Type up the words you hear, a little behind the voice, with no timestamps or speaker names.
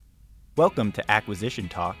Welcome to Acquisition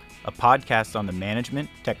Talk, a podcast on the management,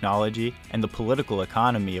 technology, and the political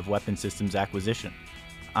economy of weapon systems acquisition.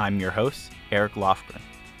 I'm your host, Eric Lofgren.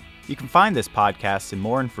 You can find this podcast and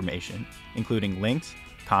more information, including links,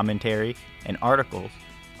 commentary, and articles,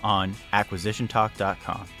 on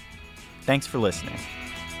acquisitiontalk.com. Thanks for listening.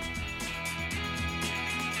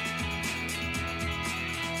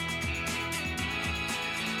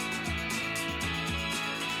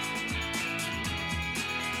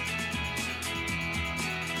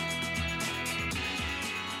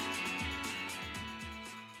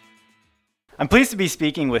 I'm pleased to be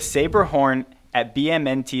speaking with Sabra Horn at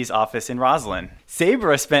BMNT's office in Roslyn.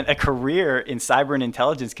 Sabra spent a career in cyber and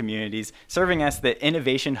intelligence communities, serving as the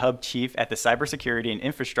Innovation Hub Chief at the Cybersecurity and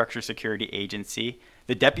Infrastructure Security Agency,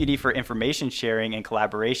 the Deputy for Information Sharing and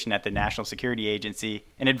Collaboration at the National Security Agency,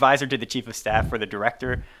 and advisor to the Chief of Staff for the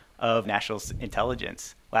Director of National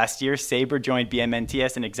Intelligence. Last year, Sabra joined BMNT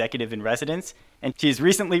as an executive in residence, and she's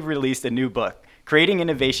recently released a new book, Creating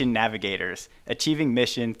Innovation Navigators, Achieving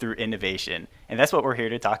Mission Through Innovation. And that's what we're here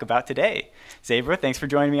to talk about today. Sabra, thanks for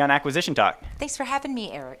joining me on Acquisition Talk. Thanks for having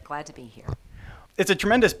me, Eric. Glad to be here. It's a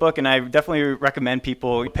tremendous book, and I definitely recommend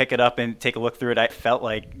people pick it up and take a look through it. I felt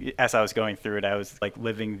like, as I was going through it, I was like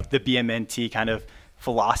living the BMNT kind of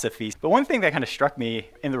philosophies. But one thing that kind of struck me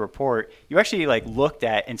in the report, you actually looked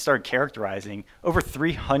at and started characterizing over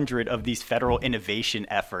 300 of these federal innovation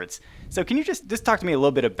efforts. So can you just talk to me a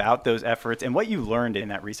little bit about those efforts and what you learned in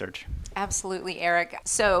that research? Absolutely, Eric.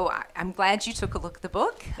 So I'm glad you took a look at the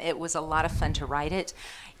book. It was a lot of fun to write it.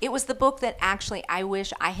 It was the book that actually I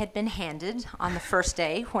wish I had been handed on the first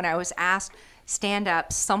day when I was asked stand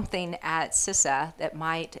up something at CISA that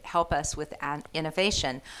might help us with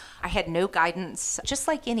innovation. I had no guidance, just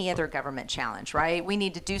like any other government challenge, right? We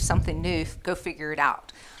need to do something new, go figure it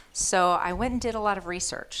out. So I went and did a lot of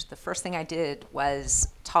research. The first thing I did was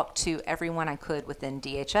talk to everyone I could within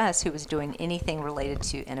DHS who was doing anything related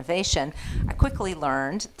to innovation. I quickly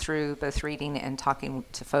learned through both reading and talking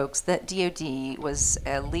to folks that DoD was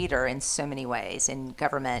a leader in so many ways in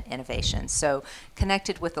government innovation. So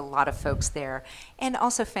connected with a lot of folks there, and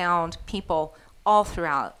also found people all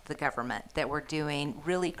throughout the government that were doing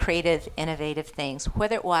really creative, innovative things,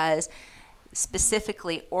 whether it was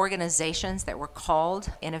specifically organizations that were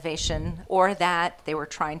called innovation or that they were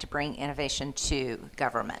trying to bring innovation to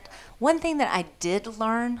government. One thing that I did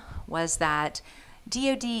learn was that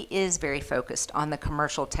DoD is very focused on the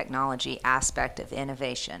commercial technology aspect of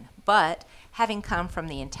innovation, but having come from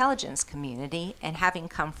the intelligence community and having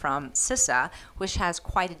come from CISA, which has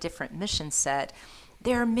quite a different mission set,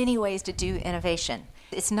 there are many ways to do innovation.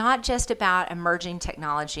 It's not just about emerging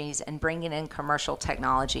technologies and bringing in commercial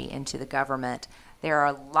technology into the government. There are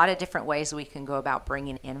a lot of different ways we can go about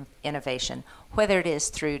bringing in innovation, whether it is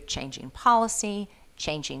through changing policy,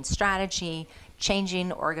 changing strategy,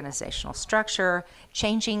 changing organizational structure,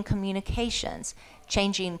 changing communications,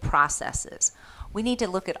 changing processes. We need to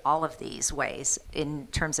look at all of these ways in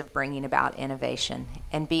terms of bringing about innovation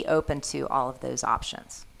and be open to all of those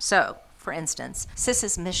options. So, for instance,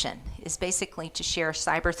 CISA's mission is basically to share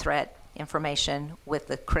cyber threat information with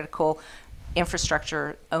the critical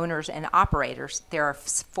infrastructure owners and operators. There are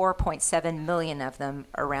 4.7 million of them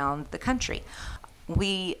around the country.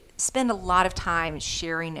 We spend a lot of time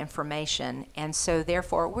sharing information, and so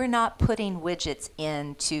therefore we're not putting widgets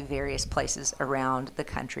into various places around the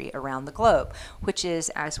country, around the globe, which is,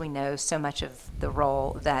 as we know, so much of the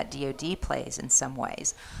role that DoD plays in some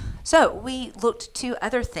ways. So we looked to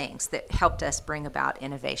other things that helped us bring about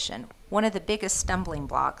innovation. One of the biggest stumbling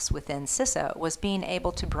blocks within CISA was being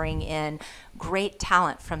able to bring in great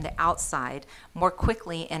talent from the outside more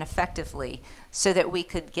quickly and effectively so that we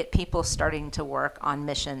could get people starting to work on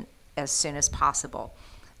mission as soon as possible.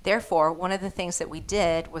 Therefore, one of the things that we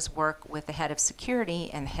did was work with the head of security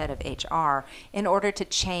and the head of HR in order to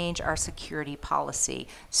change our security policy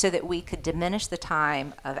so that we could diminish the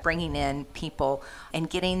time of bringing in people and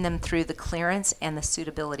getting them through the clearance and the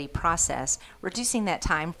suitability process, reducing that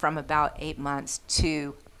time from about 8 months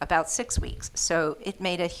to about 6 weeks. So it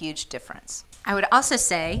made a huge difference. I would also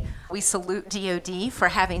say we salute DoD for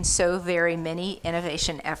having so very many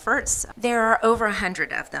innovation efforts. There are over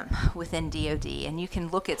 100 of them within DoD, and you can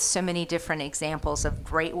look at so many different examples of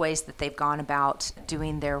great ways that they've gone about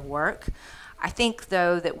doing their work. I think,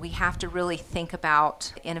 though, that we have to really think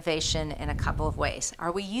about innovation in a couple of ways.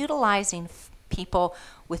 Are we utilizing people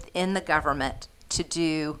within the government to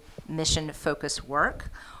do mission-focused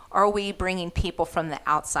work? Are we bringing people from the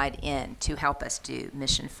outside in to help us do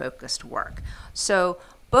mission-focused work? So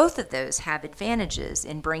both of those have advantages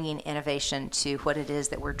in bringing innovation to what it is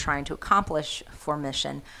that we're trying to accomplish for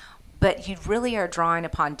mission. but you really are drawing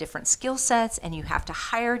upon different skill sets, and you have to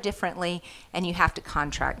hire differently, and you have to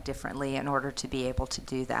contract differently in order to be able to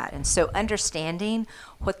do that. And so understanding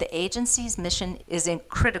what the agency's mission is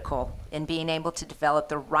critical in being able to develop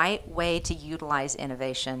the right way to utilize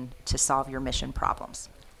innovation to solve your mission problems.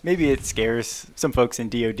 Maybe it scares some folks in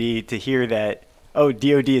DoD to hear that, oh,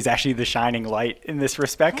 DoD is actually the shining light in this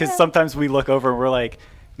respect, because sometimes we look over and we're like,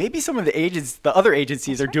 maybe some of the other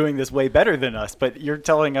agencies are doing this way better than us, but you're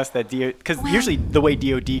telling us that because usually the way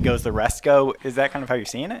DoD goes, the rest go. Is that kind of how you're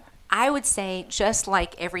seeing it? I would say just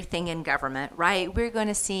like everything in government, right? We're going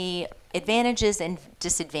to see advantages and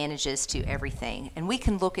disadvantages to everything. And we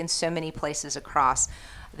can look in so many places across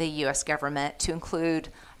the U.S. government to include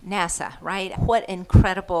NASA, right? What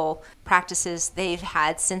incredible practices they've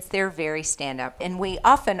had since their very stand-up. And we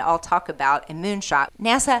often all talk about a moonshot.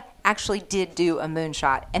 NASA actually did do a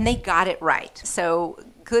moonshot, and they got it right. So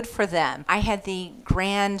good for them. I had the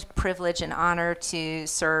grand privilege and honor to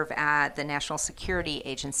serve at the National Security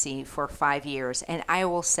Agency for 5 years. And I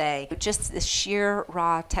will say, just the sheer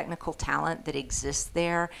raw technical talent that exists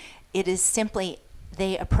there, it is simply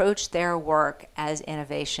they approach their work as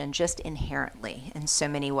innovation just inherently in so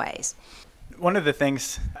many ways. One of the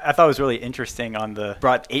things I thought was really interesting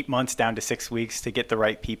brought 8 months down to 6 weeks to get the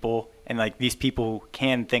right people. And like these people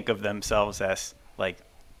can think of themselves as like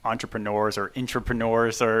entrepreneurs or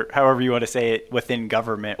intrapreneurs or however you want to say it within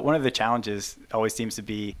government. One of the challenges always seems to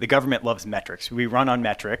be the government loves metrics. We run on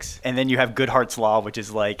metrics, and then you have Goodhart's law, which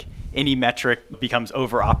is like any metric becomes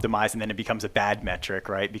over optimized and then it becomes a bad metric,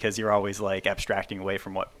 right? Because you're always like abstracting away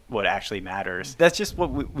from what actually matters. That's just what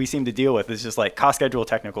we seem to deal with. It's just like cost, schedule,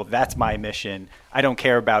 technical. That's my mission. I don't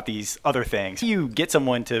care about these other things. You get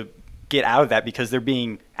someone to get out of that because they're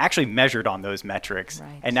being actually measured on those metrics.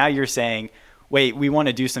 Right. And now you're saying, wait, we want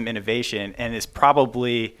to do some innovation, and it's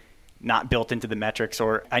probably not built into the metrics,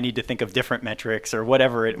 or I need to think of different metrics or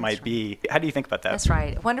whatever it might be. How do you think about that? That's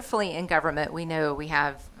right. Wonderfully, in government, we know we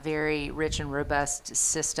have very rich and robust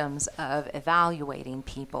systems of evaluating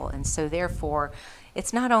people. And so therefore,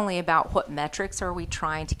 it's not only about what metrics are we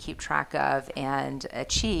trying to keep track of and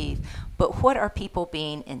achieve, but what are people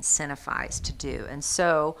being incentivized to do. And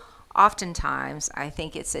so oftentimes, I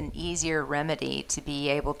think it's an easier remedy to be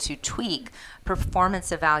able to tweak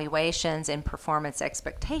performance evaluations and performance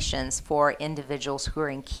expectations for individuals who are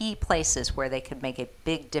in key places where they could make a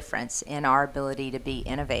big difference in our ability to be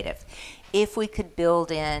innovative. If we could build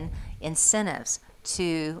in incentives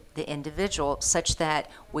to the individual such that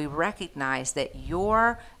we recognize that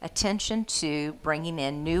your attention to bringing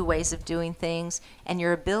in new ways of doing things and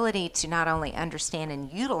your ability to not only understand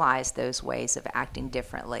and utilize those ways of acting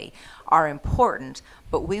differently are important,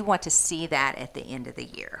 but we want to see that at the end of the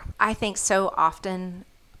year. I think so often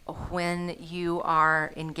when you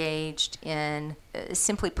are engaged in,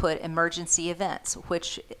 simply put, emergency events,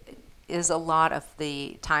 which is a lot of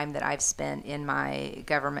the time that I've spent in my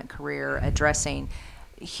government career addressing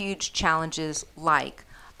huge challenges like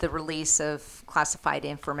the release of classified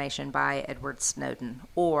information by Edward Snowden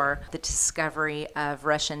or the discovery of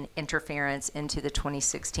Russian interference into the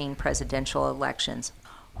 2016 presidential elections.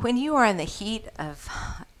 When you are in the heat of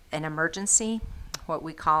an emergency, what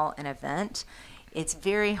we call an event, it's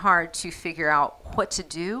very hard to figure out what to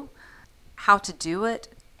do, how to do it,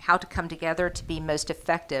 how to come together to be most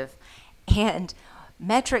effective. And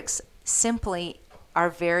metrics simply are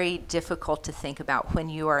very difficult to think about when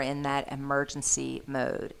you are in that emergency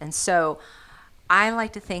mode. And so I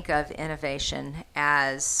like to think of innovation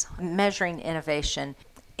as measuring innovation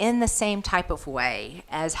in the same type of way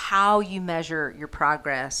as how you measure your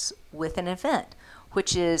progress with an event,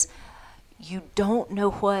 which is you don't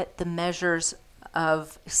know what the measures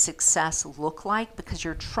of success look like because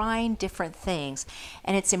you're trying different things.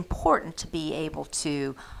 And it's important to be able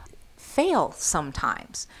to fail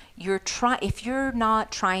sometimes. If you're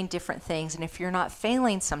not trying different things, and if you're not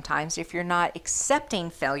failing sometimes, if you're not accepting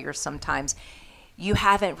failure sometimes, you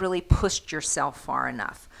haven't really pushed yourself far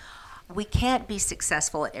enough. We can't be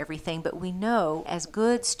successful at everything, but we know as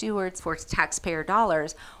good stewards for taxpayer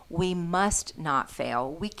dollars, we must not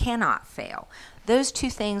fail. We cannot fail. Those two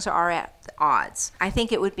things are at odds. I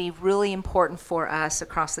think it would be really important for us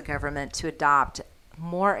across the government to adopt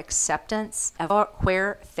more acceptance of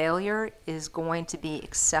where failure is going to be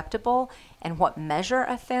acceptable and what measure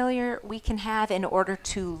of failure we can have in order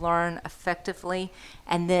to learn effectively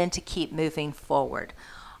and then to keep moving forward.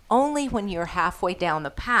 Only when you're halfway down the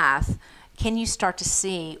path can you start to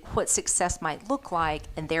see what success might look like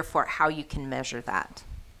and therefore how you can measure that.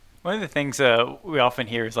 One of the things we often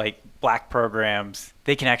hear is like black programs,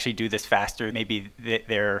 they can actually do this faster. Maybe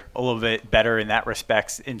they're a little bit better in that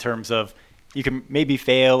respects in terms of you can maybe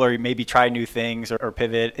fail or maybe try new things or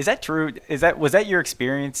pivot. Is that true? Was that your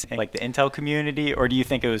experience in like the Intel community, or do you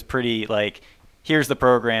think it was pretty like, here's the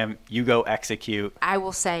program, you go execute? I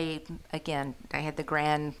will say, again, I had the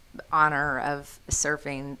grand honor of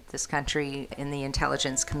serving this country in the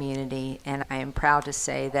intelligence community, and I am proud to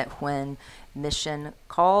say that when mission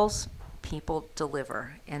calls, people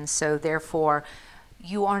deliver. And so therefore,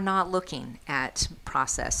 you are not looking at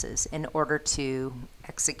processes in order to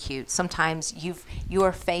execute. Sometimes you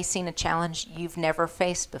are facing a challenge you've never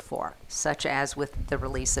faced before, such as with the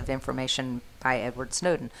release of information by Edward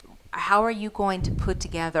Snowden. How are you going to put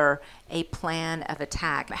together a plan of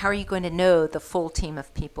attack? How are you going to know the full team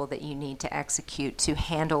of people that you need to execute to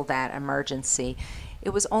handle that emergency? It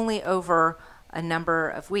was only over a number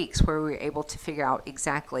of weeks where we were able to figure out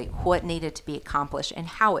exactly what needed to be accomplished and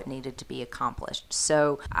how it needed to be accomplished.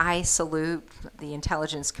 So I salute the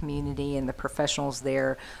intelligence community and the professionals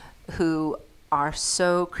there who are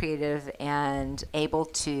so creative and able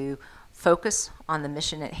to focus on the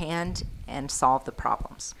mission at hand and solve the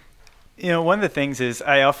problems. One of the things is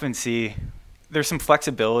I often see there's some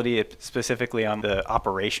flexibility specifically on the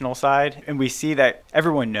operational side. And we see that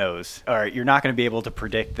everyone knows, all right, you're not going to be able to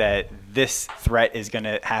predict that this threat is going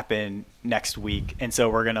to happen next week. And so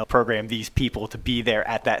we're going to program these people to be there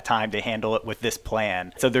at that time to handle it with this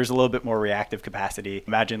plan. So there's a little bit more reactive capacity.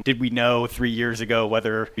 Imagine, did we know 3 years ago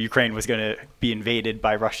whether Ukraine was going to be invaded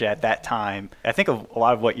by Russia at that time? I think of a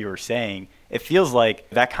lot of what you were saying. It feels like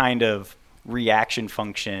that kind of reaction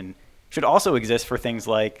function should also exist for things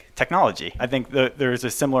like technology. I think there's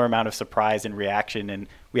a similar amount of surprise and reaction, and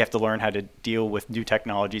we have to learn how to deal with new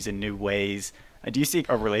technologies in new ways. Do you see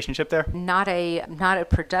a relationship there? Not a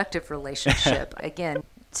productive relationship. Again,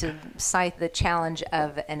 to cite the challenge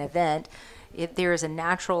of an event, if there is a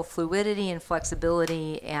natural fluidity and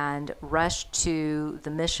flexibility and rush to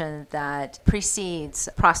the mission that precedes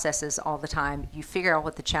processes all the time, you figure out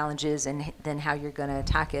what the challenge is and then how you're going to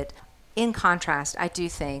attack it. In contrast, I do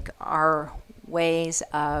think our ways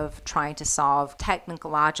of trying to solve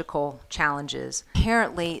technological challenges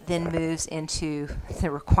inherently then moves into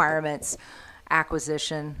the requirements,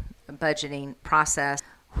 acquisition, budgeting process,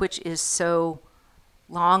 which is so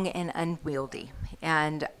long and unwieldy.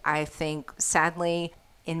 And I think, sadly,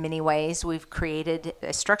 in many ways, we've created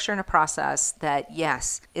a structure and a process that,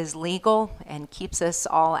 yes, is legal and keeps us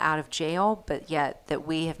all out of jail, but yet that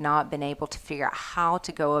we have not been able to figure out how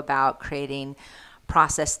to go about creating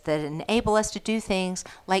process that enable us to do things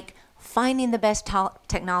like finding the best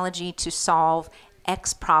technology to solve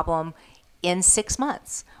X problem in 6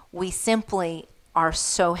 months. We simply are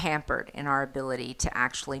so hampered in our ability to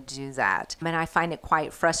actually do that. And I find it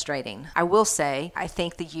quite frustrating. I will say, I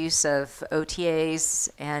think the use of OTAs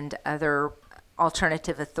and other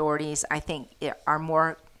alternative authorities, I think are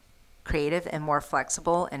more creative and more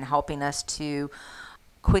flexible in helping us to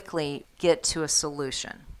quickly get to a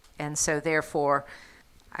solution. And so therefore,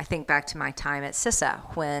 I think back to my time at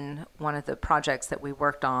CISA when one of the projects that we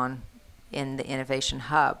worked on in the Innovation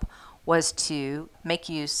Hub was to make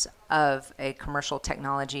use of a commercial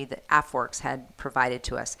technology that AFWERX had provided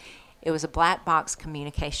to us. It was a black box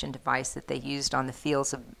communication device that they used on the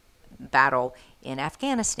fields of battle in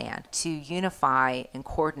Afghanistan to unify and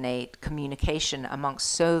coordinate communication amongst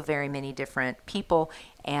so very many different people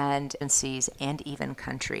and agencies and even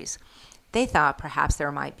countries. They thought perhaps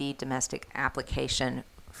there might be domestic application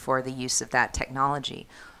for the use of that technology.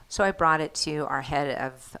 So I brought it to our head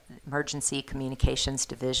of Emergency Communications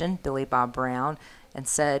Division, Billy Bob Brown, and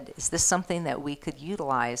said, is this something that we could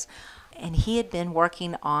utilize? And he had been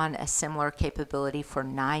working on a similar capability for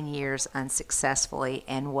 9 years unsuccessfully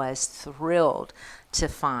and was thrilled to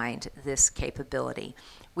find this capability.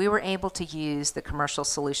 We were able to use the Commercial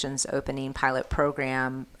Solutions Opening Pilot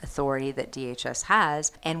Program authority that DHS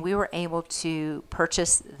has, and we were able to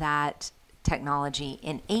purchase that technology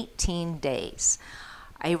in 18 days.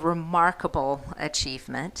 A remarkable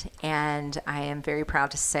achievement, and I am very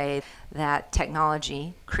proud to say that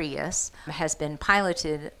technology, CREAS, has been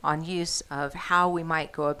piloted on use of how we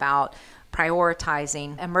might go about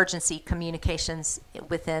prioritizing emergency communications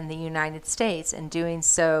within the United States and doing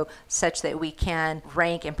so such that we can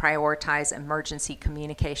rank and prioritize emergency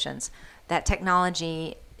communications. That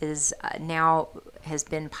technology is now has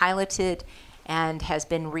been piloted and has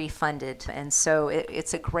been refunded, and so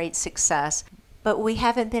it's a great success. But we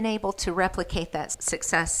haven't been able to replicate that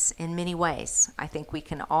success in many ways. I think we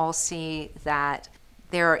can all see that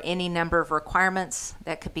there are any number of requirements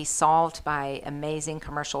that could be solved by amazing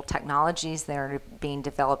commercial technologies that are being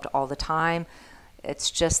developed all the time. It's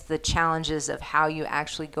just the challenges of how you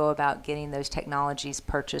actually go about getting those technologies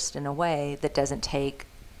purchased in a way that doesn't take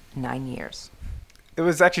 9 years. It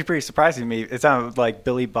was actually pretty surprising to me. It sounded like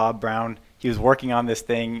Billy Bob Brown, he was working on this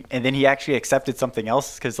thing, and then he actually accepted something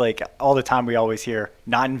else, because like all the time we always hear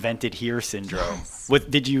not invented here syndrome. Yes.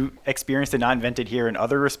 Did you experience the not invented here in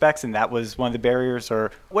other respects, and that was one of the barriers,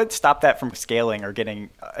 or what stopped that from scaling or getting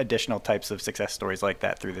additional types of success stories like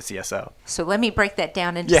that through the CSO? So let me break that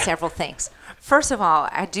down into several things. First of all,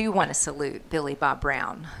 I do want to salute Billy Bob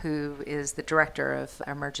Brown, who is the Director of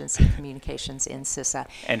Emergency Communications in CISA.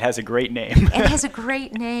 And has a great name. And has a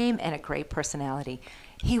great name and a great personality.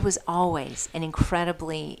 He was always an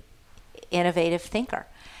incredibly innovative thinker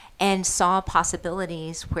and saw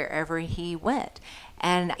possibilities wherever he went.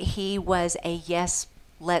 And he was a yes,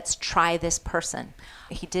 let's try this person.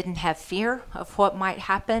 He didn't have fear of what might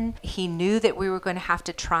happen. He knew that we were going to have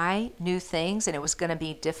to try new things and it was going to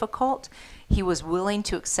be difficult. He was willing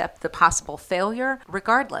to accept the possible failure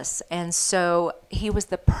regardless. And so he was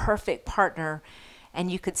the perfect partner,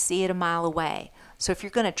 and you could see it a mile away. So if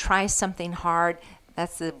you're going to try something hard,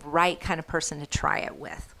 that's the right kind of person to try it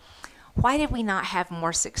with. Why did we not have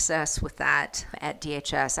more success with that at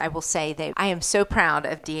DHS? I will say that I am so proud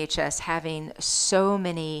of DHS having so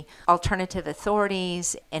many alternative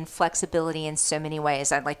authorities and flexibility in so many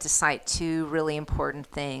ways. I'd like to cite two really important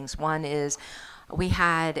things. One is we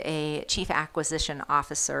had a chief acquisition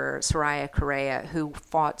officer, Soraya Correa, who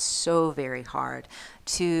fought so very hard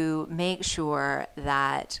to make sure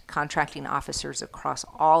that contracting officers across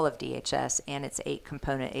all of DHS and its 8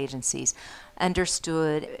 component agencies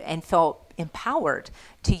understood and felt empowered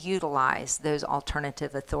to utilize those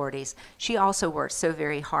alternative authorities. She also worked so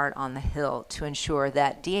very hard on the Hill to ensure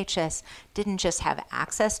that DHS didn't just have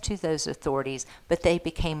access to those authorities, but they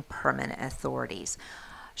became permanent authorities.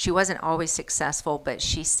 She wasn't always successful, but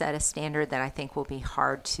she set a standard that I think will be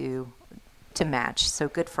hard to match. So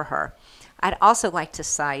good for her. I'd also like to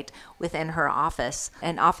cite within her office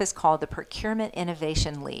an office called the Procurement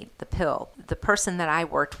Innovation Lead, the PIL. The person that I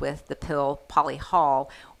worked with, the PIL, Polly Hall,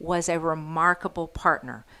 was a remarkable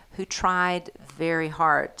partner who tried very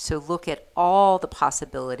hard to look at all the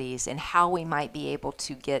possibilities and how we might be able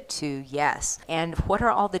to get to yes. And what are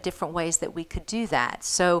all the different ways that we could do that?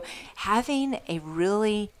 So having a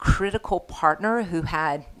really critical partner who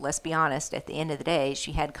had, let's be honest, at the end of the day,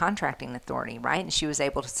 she had contracting authority, right? And she was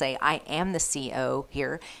able to say, I am the CO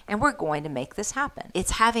here, and we're going to make this happen.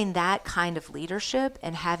 It's having that kind of leadership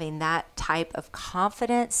and having that type of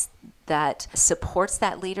confidence that supports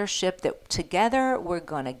that leadership, that together we're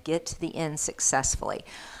going to get to the end successfully.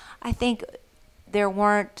 I think there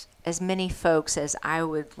weren't as many folks as I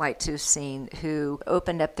would like to have seen who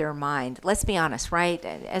opened up their mind. Let's be honest, right?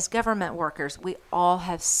 As government workers, we all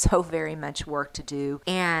have so very much work to do,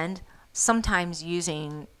 and sometimes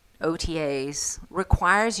using OTAs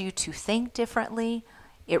requires you to think differently.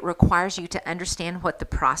 It requires you to understand what the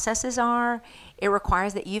processes are. It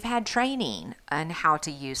requires that you've had training on how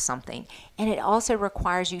to use something. And it also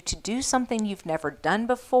requires you to do something you've never done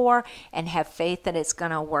before and have faith that it's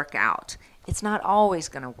going to work out. It's not always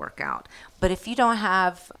going to work out. But if you don't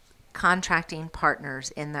have contracting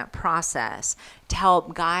partners in that process to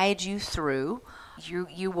help guide you through,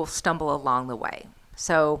 you will stumble along the way.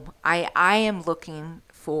 So I am looking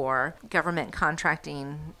for government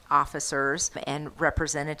contracting officers and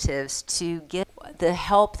representatives to get the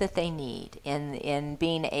help that they need in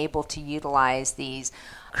being able to utilize these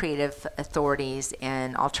creative authorities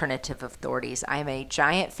and alternative authorities. I'm a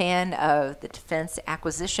giant fan of the Defense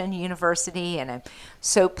Acquisition University, and I'm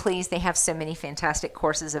so pleased they have so many fantastic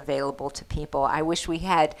courses available to people. I wish we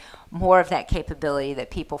had more of that capability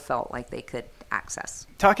that people felt like they could access.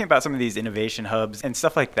 Talking about some of these innovation hubs and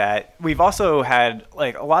stuff like that, we've also had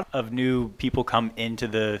like a lot of new people come into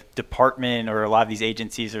the department, or a lot of these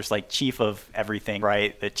agencies. There's like chief of everything,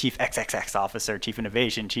 right? The chief XXX officer, chief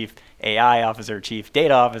innovation, chief AI officer, chief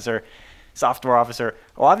data officer, software officer.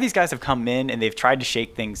 A lot of these guys have come in and they've tried to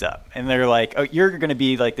shake things up, and they're like, oh, you're going to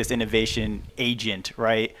be like this innovation agent,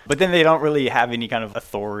 right? But then they don't really have any kind of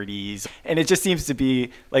authorities. And it just seems to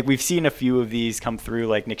be like, we've seen a few of these come through,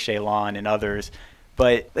 like Nick Shalon and others.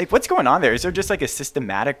 But like, what's going on there? Is there just like a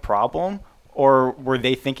systematic problem, or were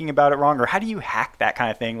they thinking about it wrong? Or how do you hack that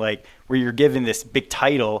kind of thing? Like, where you're given this big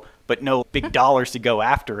title, but no big dollars to go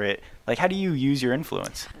after it. Like, how do you use your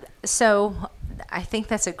influence? So I think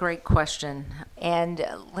that's a great question. And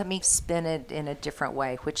let me spin it in a different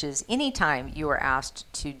way, which is anytime you are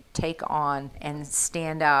asked to take on and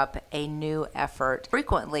stand up a new effort,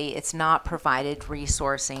 frequently it's not provided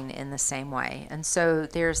resourcing in the same way. And so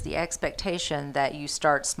there's the expectation that you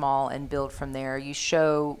start small and build from there. You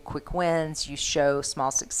show quick wins, you show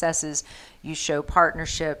small successes, you show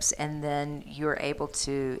partnerships, and then you're able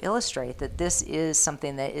to illustrate that this is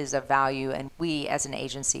something that is of value, and we as an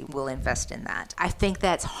agency will invest in that. I think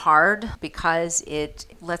that's hard because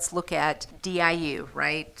let's look at DIU,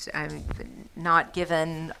 right? I'm not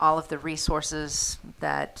given all of the resources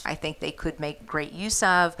that I think they could make great use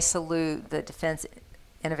of. I salute the Defense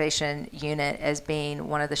Innovation Unit as being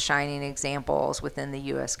one of the shining examples within the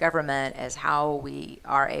U.S. government as how we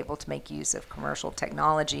are able to make use of commercial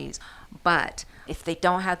technologies. But if they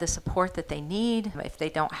don't have the support that they need, if they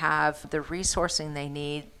don't have the resourcing they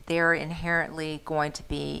need, they're inherently going to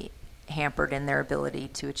be hampered in their ability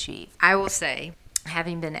to achieve. I will say,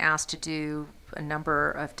 having been asked to do a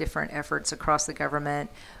number of different efforts across the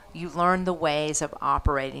government, you learn the ways of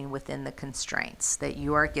operating within the constraints that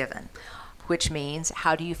you are given, which means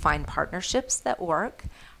how do you find partnerships that work?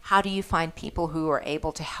 How do you find people who are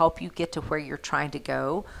able to help you get to where you're trying to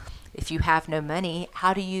go? If you have no money,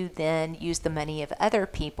 how do you then use the money of other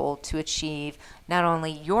people to achieve not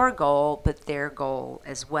only your goal, but their goal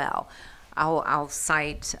as well? I'll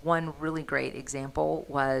cite one really great example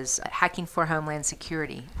was Hacking for Homeland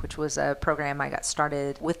Security, which was a program I got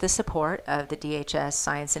started with the support of the DHS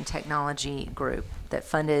Science and Technology Group that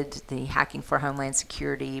funded the Hacking for Homeland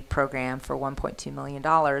Security program for $1.2 million.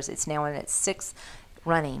 It's now in its sixth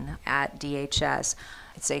running at DHS.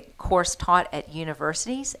 It's a course taught at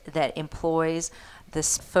universities that employs the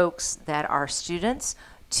folks that are students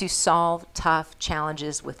to solve tough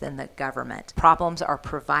challenges within the government. Problems are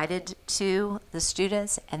provided to the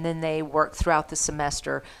students, and then they work throughout the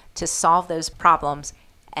semester to solve those problems,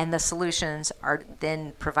 and the solutions are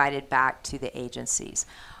then provided back to the agencies.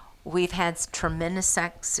 We've had tremendous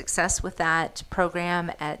success with that program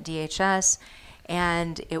at DHS,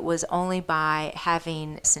 and it was only by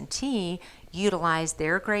having S&T utilize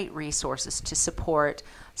their great resources to support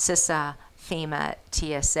CISA, FEMA,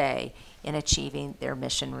 TSA in achieving their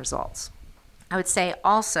mission results. I would say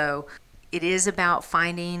also it is about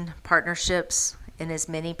finding partnerships in as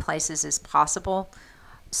many places as possible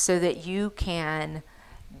so that you can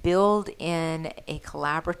build in a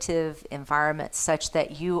collaborative environment such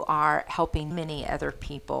that you are helping many other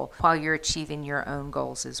people while you're achieving your own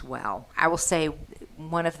goals as well. I will say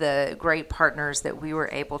one of the great partners that we were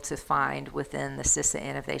able to find within the CISA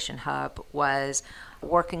Innovation Hub was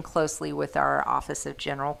working closely with our Office of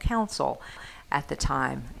General Counsel at the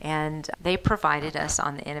time. And they provided us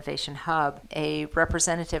on the Innovation Hub a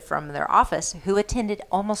representative from their office who attended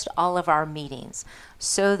almost all of our meetings,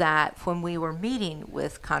 so that when we were meeting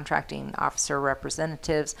with contracting officer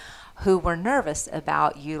representatives who were nervous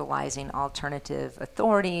about utilizing alternative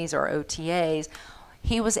authorities or OTAs,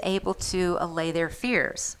 he was able to allay their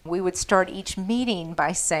fears. We would start each meeting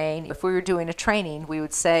by saying, if we were doing a training, we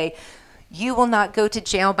would say, you will not go to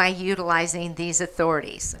jail by utilizing these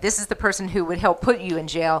authorities. This is the person who would help put you in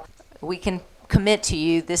jail. We can commit to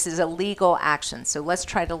you. This is a legal action. So let's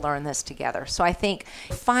try to learn this together. So I think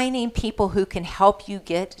finding people who can help you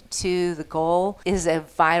get to the goal is a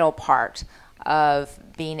vital part of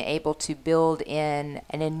being able to build in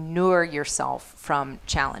and inure yourself from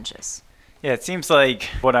challenges. Yeah, it seems like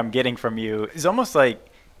what I'm getting from you is almost like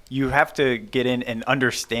you have to get in and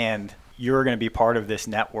understand you're going to be part of this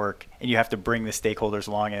network, and you have to bring the stakeholders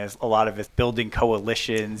along, and a lot of it's building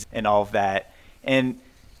coalitions and all of that. And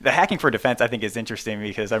the Hacking for Defense, I think, is interesting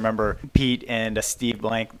because I remember Pete and Steve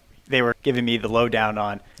Blank, they were giving me the lowdown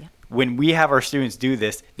on when we have our students do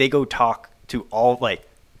this, they go talk to all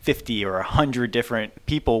 50 or 100 different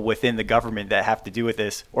people within the government that have to do with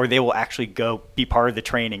this, or they will actually go be part of the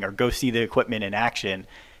training or go see the equipment in action.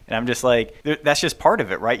 And I'm just like, that's just part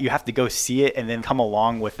of it, right? You have to go see it and then come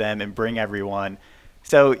along with them and bring everyone.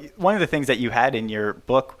 So one of the things that you had in your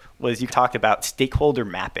book was you talked about stakeholder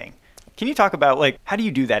mapping. Can you talk about how do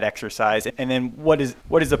you do that exercise, and then what is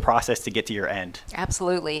the process to get to your end?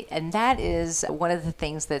 Absolutely. And that is one of the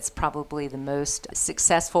things that's probably the most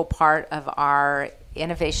successful part of our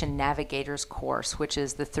Innovation Navigators course, which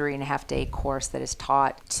is the 3.5-day course that is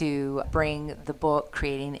taught to bring the book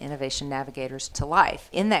Creating Innovation Navigators to life.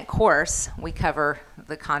 In that course, we cover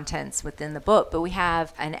the contents within the book, but we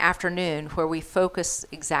have an afternoon where we focus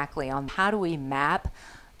exactly on how do we map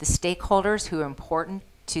the stakeholders who are important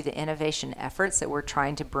to the innovation efforts that we're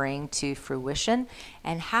trying to bring to fruition,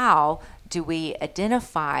 and how Do we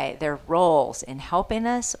identify their roles in helping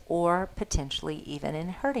us or potentially even in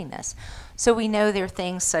hurting us? So we know there are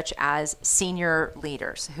things such as senior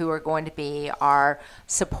leaders who are going to be our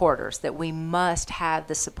supporters, that we must have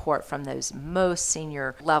the support from those most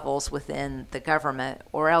senior levels within the government,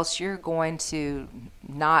 or else you're going to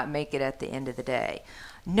not make it at the end of the day.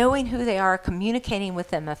 Knowing who they are, communicating with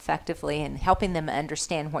them effectively, and helping them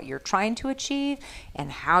understand what you're trying to achieve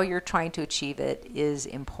and how you're trying to achieve it is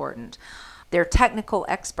important. They're technical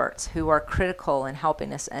experts who are critical in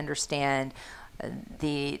helping us understand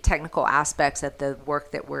the technical aspects of the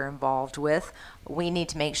work that we're involved with. We need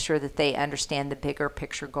to make sure that they understand the bigger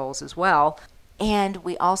picture goals as well. And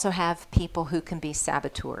we also have people who can be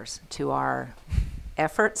saboteurs to our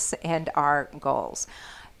efforts and our goals.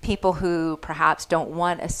 People who perhaps don't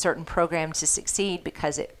want a certain program to succeed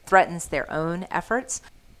because it threatens their own efforts.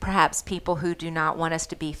 Perhaps people who do not want us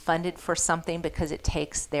to be funded for something because it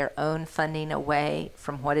takes their own funding away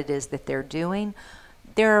from what it is that they're doing.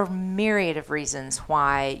 There are a myriad of reasons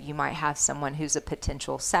why you might have someone who's a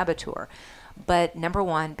potential saboteur. But number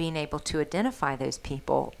one, being able to identify those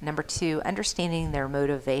people. Number two, understanding their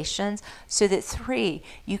motivations. So that three,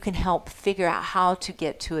 you can help figure out how to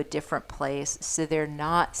get to a different place so they're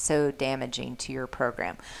not so damaging to your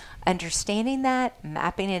program. Understanding that,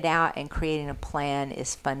 mapping it out, and creating a plan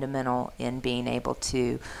is fundamental in being able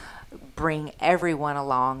to bring everyone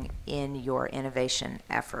along in your innovation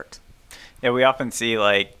effort. Yeah, we often see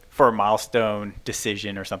like for a milestone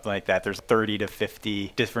decision or something like that, there's 30 to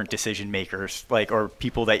 50 different decision makers, like, or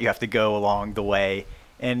people that you have to go along the way.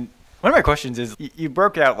 And one of my questions is, you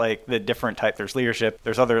broke out like the different type. There's leadership,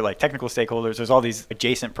 there's other like technical stakeholders, there's all these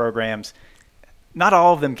adjacent programs. Not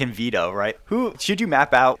all of them can veto, right? Who should you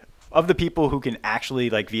map out of the people who can actually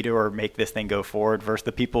like veto or make this thing go forward versus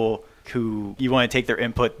the people who you want to take their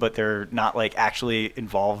input, but they're not like actually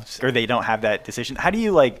involved or they don't have that decision? How do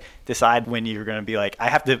you like decide when you're going to be like, I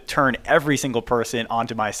have to turn every single person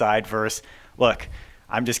onto my side versus, look,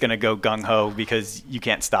 I'm just going to go gung ho because you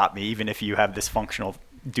can't stop me, even if you have this functional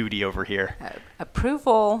duty over here?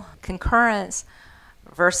 Approval, concurrence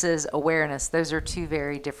versus awareness, those are two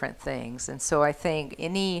very different things. And so I think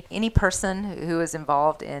any person who is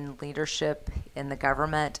involved in leadership in the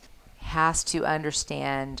government has to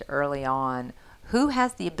understand early on who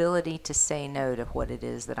has the ability to say no to what it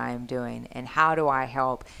is that I am doing, and how do I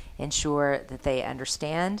help ensure that they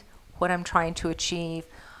understand what I'm trying to achieve,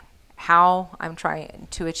 how I'm trying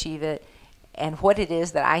to achieve it, and what it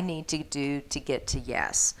is that I need to do to get to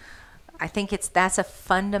yes. I think that's a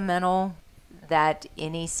fundamental that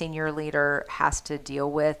any senior leader has to deal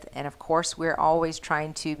with. And of course, we're always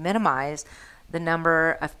trying to minimize the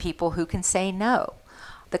number of people who can say no.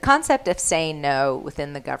 The concept of saying no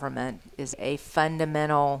within the government is a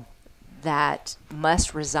fundamental that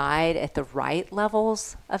must reside at the right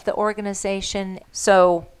levels of the organization.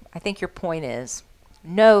 So I think your point is,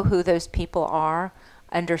 know who those people are,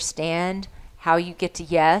 understand how you get to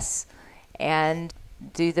yes, and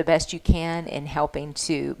do the best you can in helping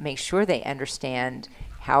to make sure they understand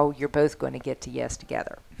how you're both going to get to yes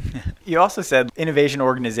together. You also said innovation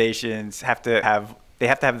organizations have to have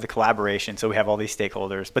the collaboration, so we have all these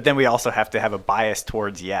stakeholders, but then we also have to have a bias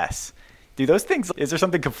towards yes. Do those things, is there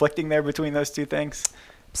something conflicting there between those two things?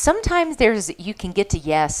 Sometimes you can get to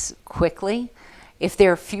yes quickly if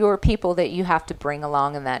there are fewer people that you have to bring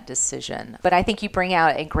along in that decision. But I think you bring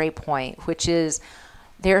out a great point, which is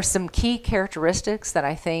there are some key characteristics that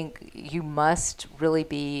I think you must really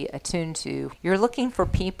be attuned to. You're looking for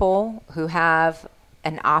people who have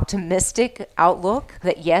an optimistic outlook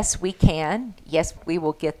that yes, we can, yes, we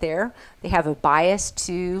will get there. They have a bias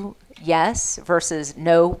to yes versus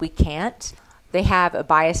no, we can't. They have a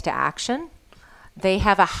bias to action. They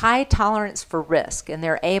have a high tolerance for risk, and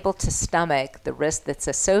they're able to stomach the risk that's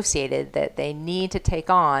associated that they need to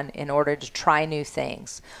take on in order to try new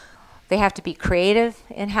things. They have to be creative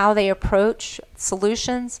in how they approach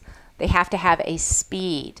solutions. They have to have a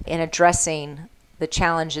speed in addressing the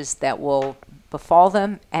challenges that will befall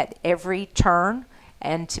them at every turn,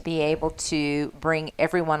 and to be able to bring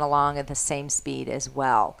everyone along at the same speed as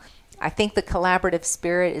well. I think the collaborative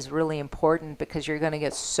spirit is really important because you're going to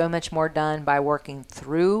get so much more done by working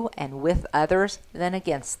through and with others than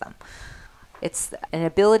against them. It's an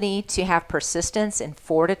ability to have persistence and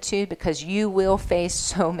fortitude because you will face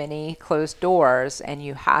so many closed doors and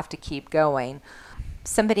you have to keep going.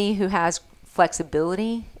 Somebody who has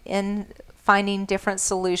flexibility in finding different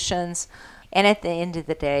solutions, and at the end of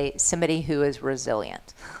the day, somebody who is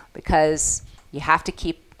resilient, because you have to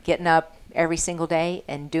keep getting up every single day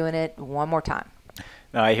and doing it one more time.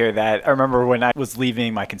 No, I hear that. I remember when I was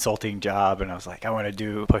leaving my consulting job and I was like, I want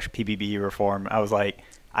to push PBB reform. I was like,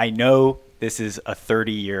 I know this is a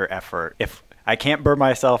 30-year effort. If I can't burn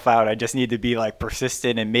myself out, I just need to be like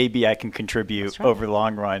persistent, and maybe I can contribute over the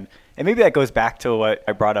long run. And maybe that goes back to what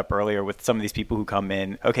I brought up earlier with some of these people who come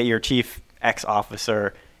in. Okay, you're chief X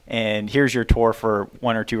officer, and here's your tour for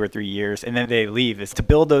 1 or 2 or 3 years, and then they leave. Is to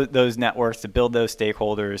build those networks, to build those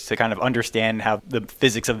stakeholders, to kind of understand how the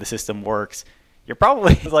physics of the system works. You're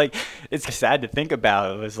probably like, it's sad to think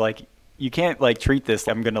about. It was like, you can't like treat this,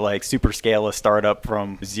 I'm going to like super scale a startup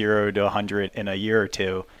from 0 to 100 in a year or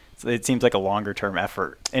two. So it seems like a longer term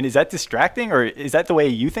effort. And is that distracting, or is that the way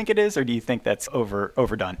you think it is, or do you think that's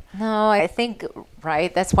overdone? No, I think,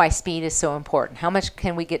 right, that's why speed is so important. How much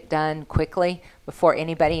can we get done quickly before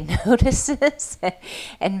anybody notices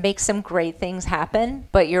and make some great things happen?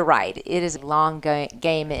 But you're right, it is a long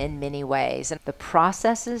game in many ways. And the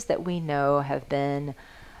processes that we know have been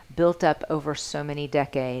built up over so many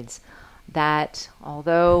decades that,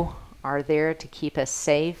 although are there to keep us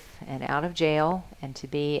safe and out of jail and to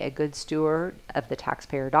be a good steward of the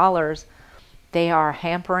taxpayer dollars, they are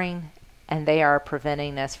hampering and they are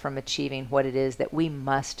preventing us from achieving what it is that we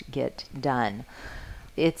must get done.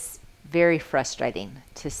 It's very frustrating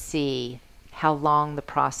to see how long the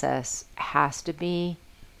process has to be,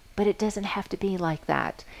 but it doesn't have to be like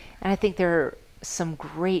that. And I think there are some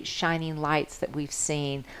great shining lights that we've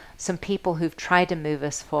seen, some people who've tried to move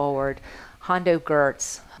us forward. Hondo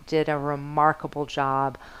Geertz did a remarkable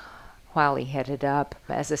job while he headed up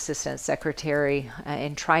as assistant secretary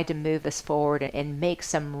and tried to move us forward and make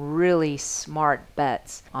some really smart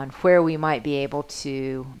bets on where we might be able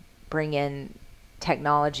to bring in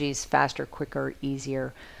technologies faster, quicker,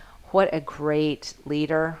 easier. What a great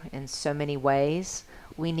leader in so many ways.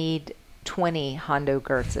 We need 20 Hondo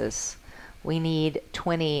Geertzes. We need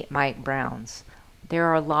 20 Mike Browns. There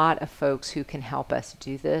are a lot of folks who can help us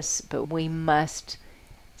do this, but we must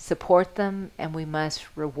support them and we must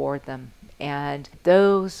reward them. And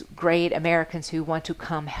those great Americans who want to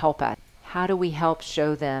come help us, how do we help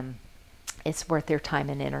show them it's worth their time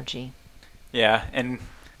and energy? Yeah, and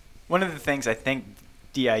one of the things I think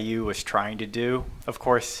DIU was trying to do, of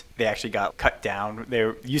course, they actually got cut down.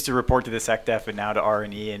 They used to report to the SecDef and now to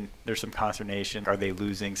R&E, and there's some consternation. Are they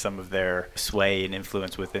losing some of their sway and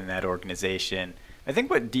influence within that organization? I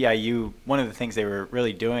think what DIU, one of the things they were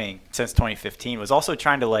really doing since 2015 was also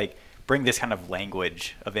trying to like bring this kind of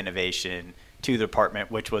language of innovation to the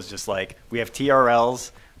department, which was just like, we have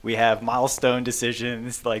TRLs, we have milestone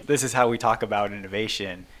decisions, like this is how we talk about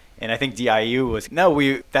innovation. And I think DIU was,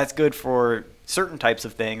 that's good for certain types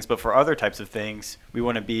of things, but for other types of things, we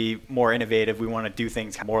want to be more innovative. We want to do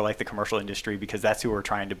things more like the commercial industry because that's who we're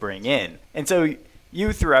trying to bring in. And so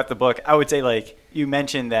you, throughout the book, I would say like you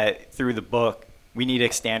mentioned that through the book, we need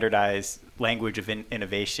a standardized language of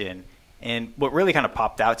innovation. And what really kind of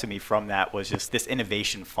popped out to me from that was just this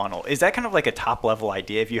innovation funnel. Is that kind of like a top level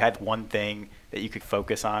idea? If you had one thing that you could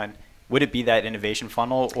focus on, would it be that innovation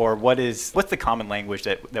funnel, or what's the common language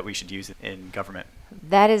that we should use in government?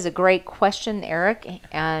 That is a great question, Eric,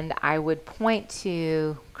 and I would point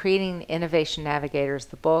to Creating Innovation Navigators,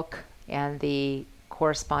 the book, and the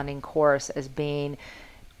corresponding course as being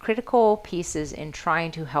critical pieces in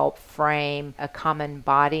trying to help frame a common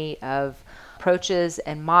body of approaches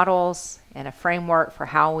and models and a framework for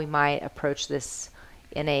how we might approach this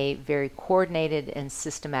in a very coordinated and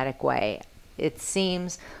systematic way. It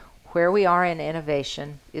seems where we are in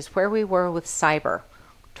innovation is where we were with cyber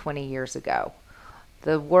 20 years ago.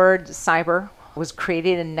 The word cyber was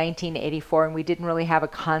created in 1984, and we didn't really have a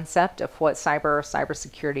concept of what cyber or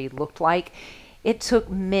cybersecurity looked like. It took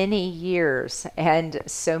many years and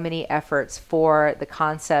so many efforts for the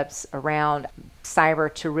concepts around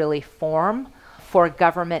cyber to really form, for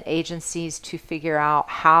government agencies to figure out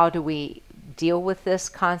how do we deal with this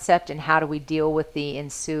concept and how do we deal with the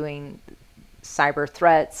ensuing cyber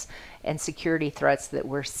threats and security threats that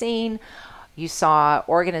we're seeing. You saw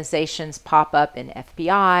organizations pop up in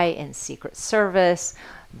FBI and Secret Service.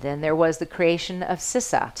 Then there was the creation of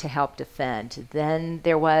CISA to help defend. Then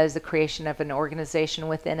there was the creation of an organization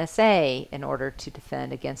with NSA in order to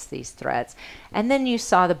defend against these threats. And then you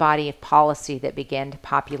saw the body of policy that began to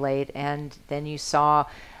populate. And then you saw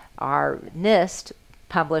our NIST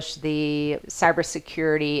publish the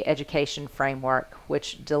Cybersecurity Education Framework,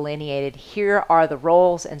 which delineated here are the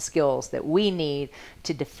roles and skills that we need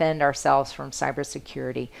to defend ourselves from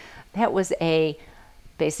cybersecurity. That was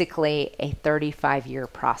basically a 35-year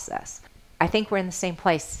process. I think we're in the same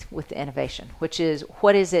place with the innovation, which is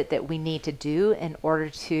what is it that we need to do in order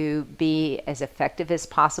to be as effective as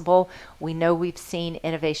possible. We know we've seen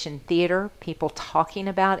innovation theater, people talking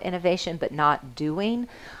about innovation but not doing.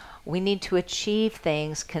 We need to achieve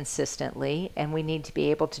things consistently, and we need to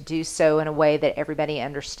be able to do so in a way that everybody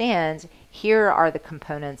understands. Here are the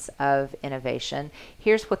components of innovation.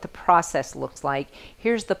 Here's what the process looks like.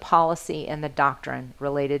 Here's the policy and the doctrine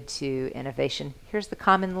related to innovation. Here's the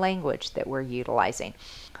common language that we're utilizing.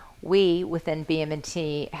 We, within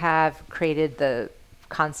BM&T, have created the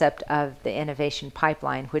concept of the innovation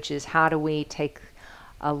pipeline, which is how do we take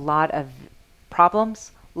a lot of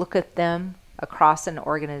problems, look at them across an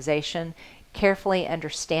organization, carefully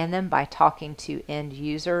understand them by talking to end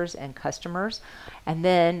users and customers, and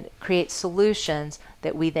then create solutions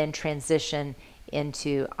that we then transition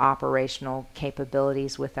into operational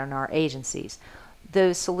capabilities within our agencies.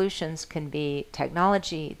 Those solutions can be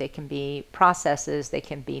technology, they can be processes, they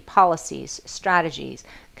can be policies, strategies,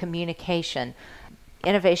 communication.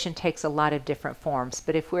 Innovation takes a lot of different forms,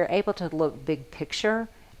 but if we're able to look big picture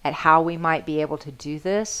at how we might be able to do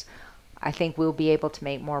this, I think we'll be able to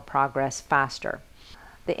make more progress faster.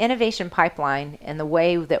 The innovation pipeline and the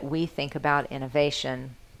way that we think about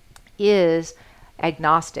innovation is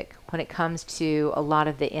agnostic when it comes to a lot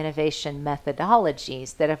of the innovation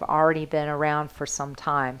methodologies that have already been around for some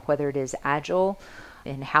time, whether it is agile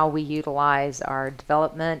in how we utilize our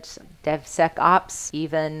development, DevSecOps,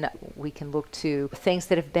 even we can look to things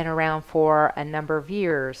that have been around for a number of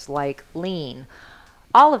years like Lean.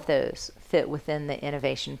 All of those fit within the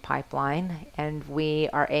innovation pipeline, and we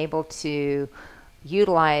are able to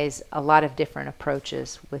utilize a lot of different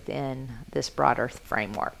approaches within this broader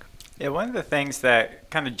framework. Yeah, one of the things that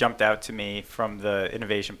kind of jumped out to me from the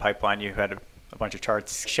innovation pipeline, you had a bunch of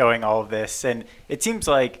charts showing all of this, and it seems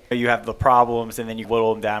like you have the problems and then you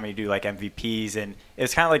whittle them down and you do like MVPs, and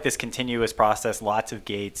it's kind of like this continuous process, lots of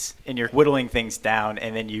gates, and you're whittling things down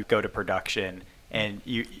and then you go to production and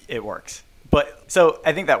it works. But so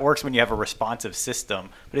I think that works when you have a responsive system,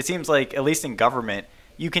 but it seems like at least in government,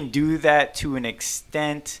 you can do that to an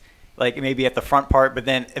extent, like maybe at the front part, but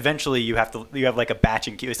then eventually you have like a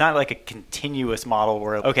batching queue. It's not like a continuous model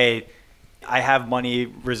where, okay, I have money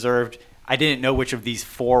reserved. I didn't know which of these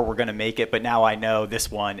 4 were going to make it, but now I know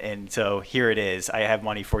this one, and so here it is. I have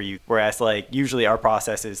money for you. Whereas like usually our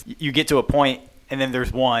process is you get to a point and then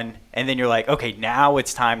there's one, and then you're like, okay, now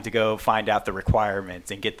it's time to go find out the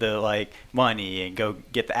requirements and get the like money and go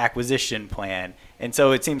get the acquisition plan. And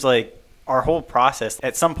so it seems like our whole process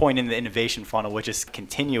at some point in the innovation funnel, which is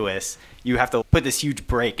continuous, you have to put this huge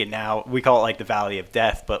break, and now we call it like the valley of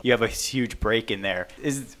death, but you have a huge break in there.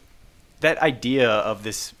 Is that idea of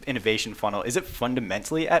this innovation funnel, is it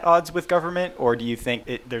fundamentally at odds with government, or do you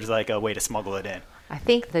think there's like a way to smuggle it in? I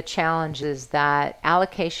think the challenge is that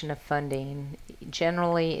allocation of funding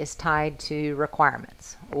generally is tied to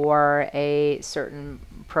requirements or a certain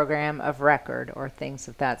program of record or things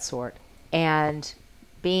of that sort. And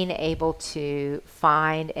being able to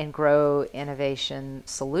find and grow innovation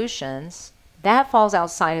solutions, that falls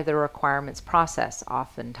outside of the requirements process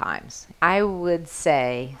oftentimes. I would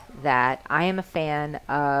say that I am a fan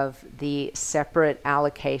of the separate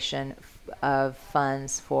allocation of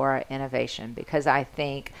funds for innovation, because I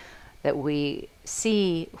think that we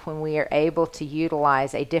see when we are able to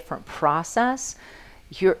utilize a different process,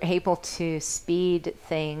 you're able to speed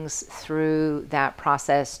things through that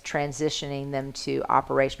process, transitioning them to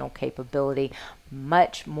operational capability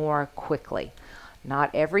much more quickly. Not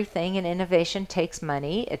everything in innovation takes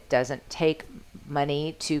money. It doesn't take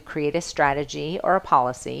money to create a strategy or a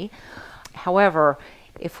policy. However,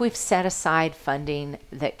 if we've set aside funding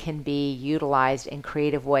that can be utilized in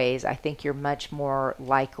creative ways, I think you're much more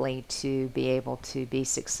likely to be able to be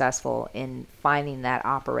successful in finding that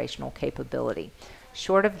operational capability.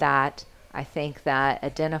 Short of that, I think that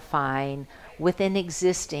identifying within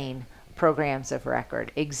existing programs of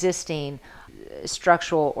record, existing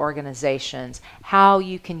structural organizations, how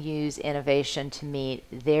you can use innovation to meet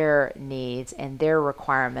their needs and their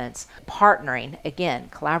requirements. Partnering, again,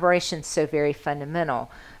 collaboration is so very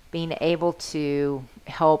fundamental. Being able to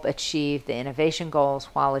help achieve the innovation goals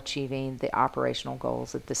while achieving the operational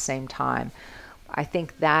goals at the same time. I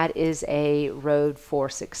think that is a road for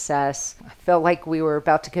success. I felt like we were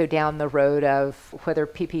about to go down the road of whether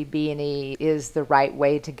PPB&E is the right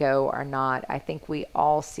way to go or not. I think we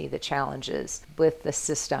all see the challenges with the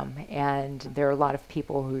system, and there are a lot of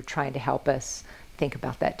people who are trying to help us think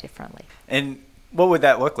about that differently. And what would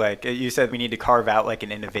that look like? You said we need to carve out like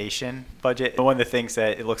an innovation budget. One of the things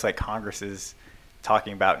that it looks like Congress is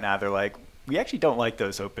talking about now, they're like, we actually don't like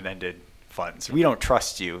those open-ended funds. We don't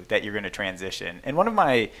trust you that you're going to transition. And one of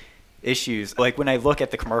my issues, like when I look at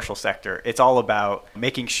the commercial sector, it's all about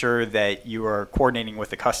making sure that you are coordinating with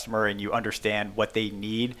the customer and you understand what they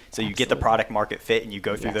need, so you get the product market fit and you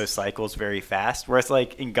go through those cycles very fast. Whereas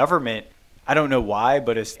like in government, I don't know why,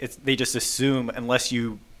 but it's they just assume unless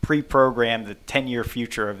you pre-program the 10-year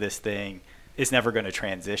future of this thing, it's never going to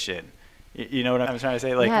transition. You know what I'm trying to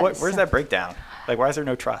say? Like, where's that breakdown? Like, why is there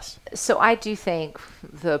no trust? So I do think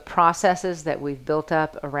the processes that we've built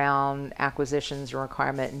up around acquisitions and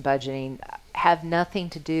requirement and budgeting have nothing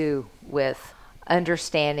to do with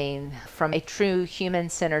understanding from a true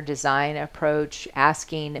human-centered design approach,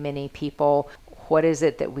 asking many people, what is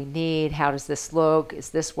it that we need? How does this look?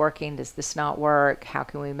 Is this working? Does this not work? How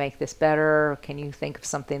can we make this better? Can you think of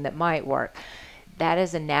something that might work? That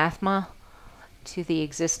is anathema to the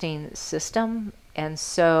existing system. And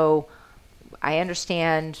so I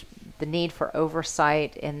understand the need for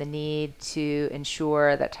oversight and the need to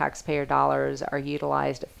ensure that taxpayer dollars are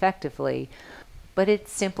utilized effectively, but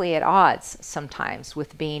it's simply at odds sometimes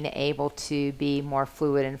with being able to be more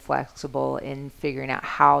fluid and flexible in figuring out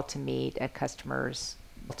how to meet a customer's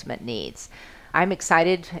ultimate needs. I'm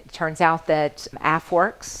excited. It turns out that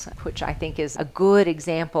AFWorks, which I think is a good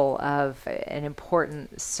example of an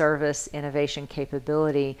important service innovation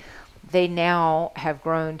capability, they now have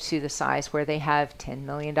grown to the size where they have $10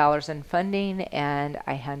 million in funding and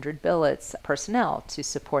 100 billets personnel to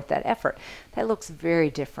support that effort. That looks very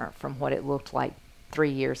different from what it looked like 3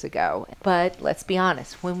 years ago. But let's be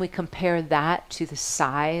honest, when we compare that to the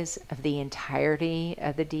size of the entirety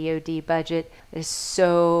of the DoD budget, it is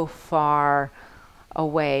so far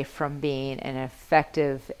away from being an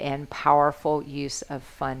effective and powerful use of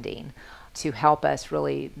funding to help us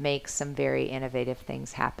really make some very innovative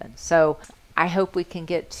things happen. So I hope we can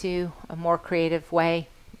get to a more creative way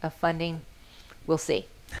of funding. We'll see.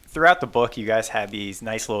 Throughout the book, you guys had these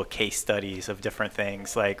nice little case studies of different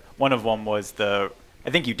things. Like one of them was I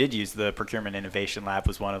think you did use the Procurement Innovation Lab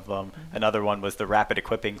was one of them. Mm-hmm. Another one was the Rapid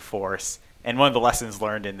Equipping Force. And one of the lessons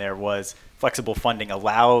learned in there was flexible funding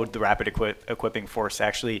allowed the Rapid Equipping Force to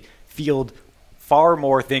actually field far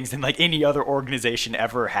more things than like any other organization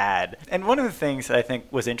ever had. And one of the things that I think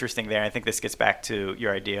was interesting there, and I think this gets back to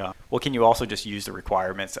your idea, well, can you also just use the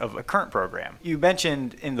requirements of a current program? You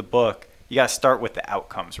mentioned in the book, you got to start with the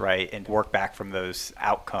outcomes, right? And work back from those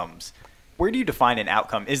outcomes. Where do you define an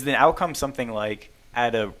outcome? Is the outcome something like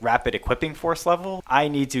at a Rapid Equipping Force level, I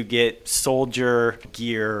need to get soldier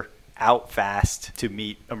gear out fast to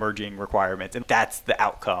meet emerging requirements, and that's the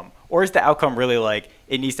outcome? Or is the outcome really like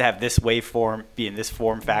it needs to have this waveform, be in this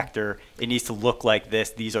form factor, it needs to look like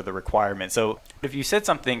this, these are the requirements? So if you said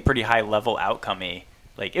something pretty high level outcome-y,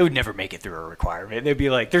 like it would never make it through a requirement. They'd be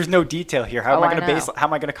like, there's no detail here. How am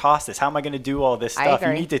I going to cost this? How am I going to do all this stuff?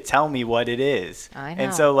 You need to tell me what it is. I know.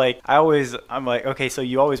 And so like I'm like, okay, so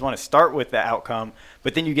you always want to start with the outcome,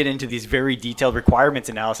 but then you get into these very detailed requirements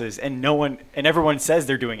analysis, and everyone says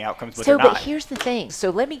they're doing outcomes, but they're not. But here's the thing. So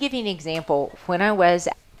let me give you an example. When I was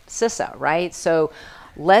at CISA, right? So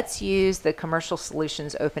let's use the Commercial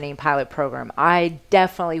Solutions Opening Pilot Program. I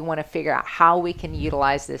definitely want to figure out how we can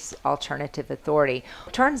utilize this alternative authority.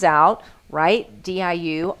 Turns out, right,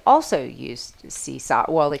 DIU also used CSO,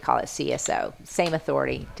 well, they call it CSO, same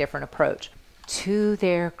authority, different approach. To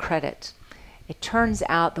their credit, it turns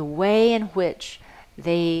out the way in which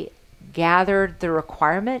they gathered the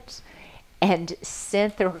requirement and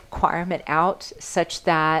sent the requirement out such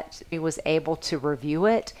that it was able to review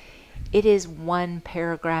it, it is one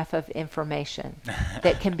paragraph of information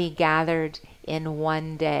that can be gathered in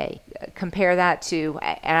one day. Compare that to,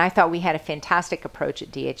 and I thought we had a fantastic approach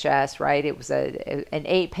at DHS, right? It was an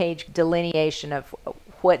 8-page delineation of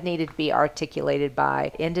what needed to be articulated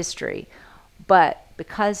by industry. But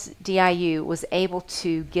because DIU was able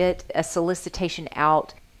to get a solicitation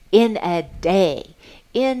out in a day,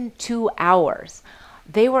 in 2 hours,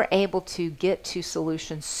 they were able to get to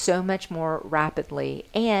solutions so much more rapidly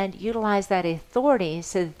and utilize that authority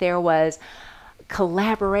so that there was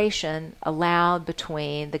collaboration allowed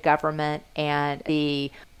between the government and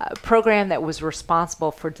the program that was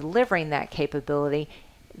responsible for delivering that capability.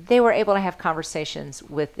 They were able to have conversations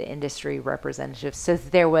with the industry representatives so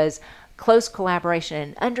that there was close collaboration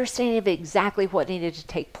and understanding of exactly what needed to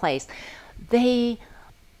take place. They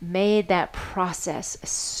made that process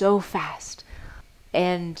so fast.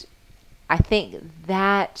 And I think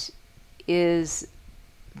that is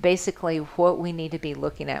basically what we need to be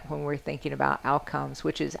looking at when we're thinking about outcomes,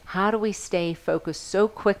 which is how do we stay focused so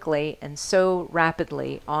quickly and so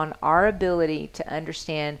rapidly on our ability to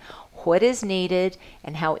understand what is needed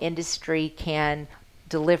and how industry can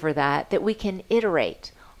deliver that we can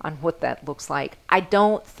iterate on what that looks like. I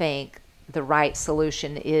don't think the right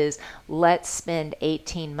solution is let's spend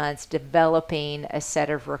 18 months developing a set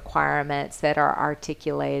of requirements that are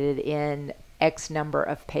articulated in X number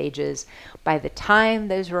of pages. By the time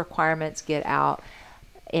those requirements get out,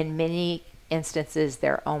 in many instances,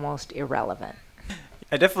 they're almost irrelevant.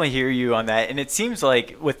 I definitely hear you on that. And it seems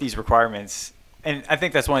like with these requirements, and I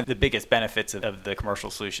think that's one of the biggest benefits of the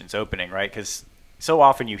commercial solutions opening, right? Because so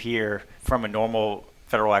often you hear from a normal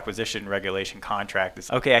federal acquisition regulation contract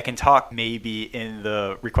is, okay, I can talk maybe in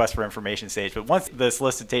the request for information stage, but once the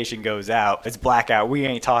solicitation goes out, it's blackout. We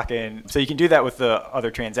ain't talking. So you can do that with the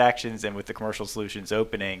other transactions and with the commercial solutions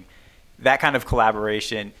opening. That kind of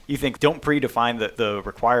collaboration, you think, don't predefine the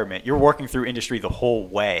requirement. You're working through industry the whole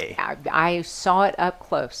way. I saw it up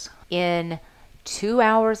close. In 2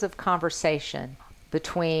 hours of conversation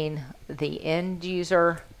between the end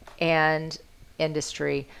user and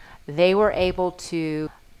industry, they were able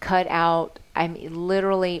to cut out,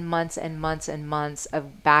 literally months and months and months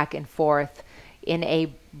of back and forth in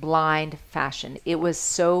a blind fashion. It was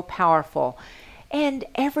so powerful. And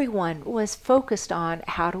everyone was focused on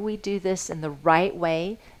how do we do this in the right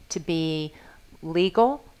way to be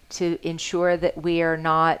legal, to ensure that we are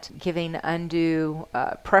not giving undue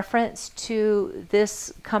preference to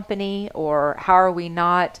this company, or how are we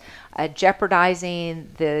not jeopardizing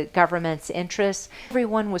the government's interests.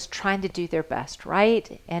 Everyone was trying to do their best,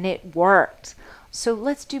 right? And it worked. So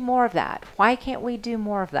let's do more of that. Why can't we do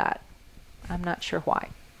more of that? I'm not sure why.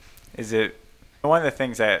 Is it one of the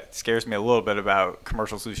things that scares me a little bit about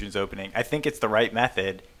commercial solutions opening? I think it's the right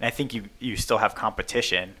method, and I think you still have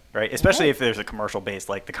competition, right? Especially if there's a commercial base,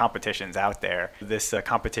 like the competition's out there. This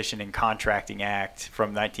Competition and Contracting Act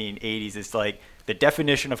from 1980s is like, the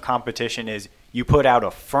definition of competition is you put out a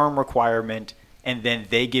firm requirement and then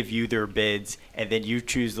they give you their bids and then you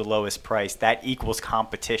choose the lowest price. That equals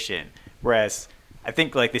competition. Whereas I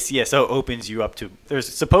think like the CSO opens you up to,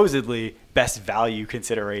 there's supposedly best value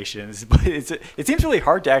considerations, but it seems really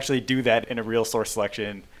hard to actually do that in a real source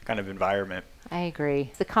selection kind of environment. I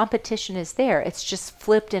agree. The competition is there. It's just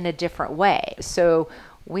flipped in a different way. So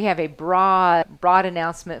we have a broad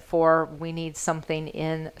announcement for we need something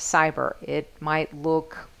in cyber. It might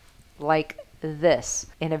look like this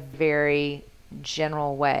in a very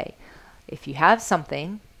general way. If you have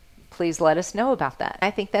something, please let us know about that.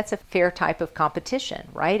 I think that's a fair type of competition,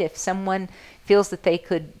 right? If someone feels that they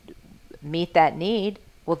could meet that need,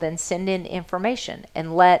 well, then send in information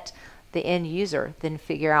and let the end user then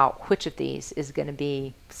figure out which of these is going to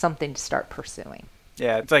be something to start pursuing.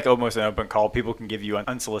 Yeah, it's like almost an open call. People can give you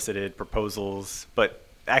unsolicited proposals, but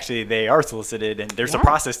actually they are solicited, and there's a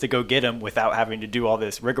process to go get them without having to do all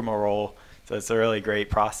this rigmarole. So it's a really great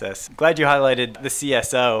process. Glad you highlighted the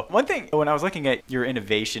CSO. One thing, when I was looking at your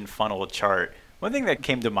innovation funnel chart, one thing that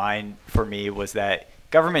came to mind for me was that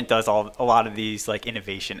government does a lot of these like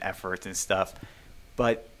innovation efforts and stuff,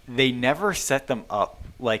 but they never set them up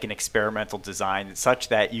like an experimental design such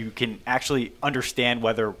that you can actually understand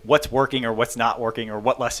whether what's working or what's not working or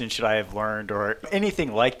what lessons should I have learned or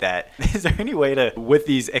anything like that. Is there any way to, with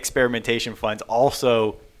these experimentation funds,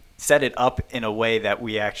 also set it up in a way that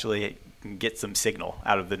we actually can get some signal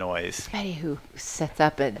out of the noise? Anybody who sets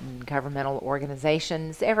up a governmental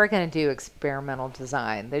organization is ever going to do experimental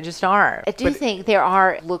design. They just aren't. I do think there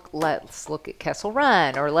are, let's look at Kessel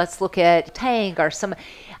Run, or let's look at Tank, or some.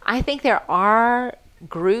 I think there are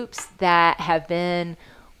groups that have been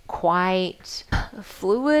quite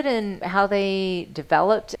fluid in how they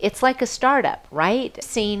developed. It's like a startup, right? I've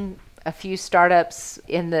seen a few startups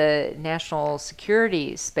in the national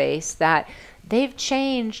security space that they've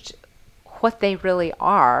changed what they really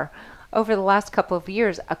are over the last couple of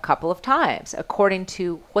years a couple of times according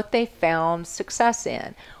to what they found success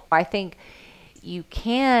in. I think you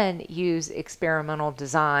can use experimental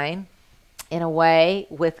design in a way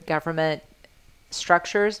with government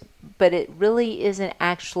structures, but it really isn't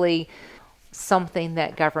actually something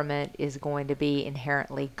that government is going to be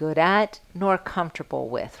inherently good at nor comfortable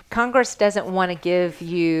with. Congress doesn't want to give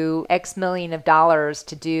you X million of dollars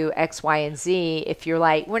to do X, Y, and Z if you're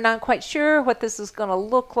like, we're not quite sure what this is going to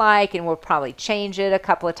look like and we'll probably change it a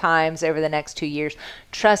couple of times over the next 2 years.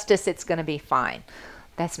 Trust us, it's going to be fine.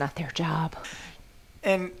 That's not their job.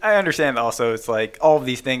 And I understand also it's like all of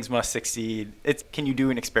these things must succeed. Can you do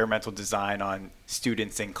an experimental design on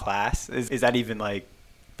students in class? Is that even like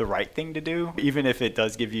the right thing to do, even if it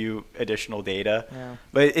does give you additional data? Yeah.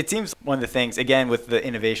 But it seems one of the things, again, with the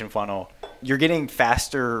innovation funnel, you're getting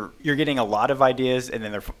faster, you're getting a lot of ideas and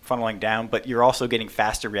then they're funneling down, but you're also getting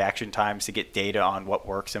faster reaction times to get data on what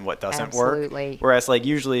works and what doesn't Absolutely. work. Whereas like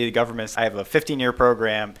usually the governments, I have a 15-year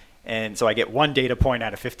program And so I get one data point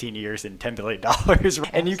out of 15 years and $10 billion.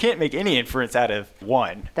 And you can't make any inference out of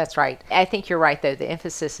one. That's right. I think you're right, though. The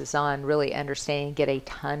emphasis is on really understanding, get a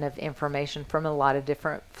ton of information from a lot of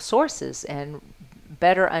different sources and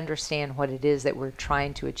better understand what it is that we're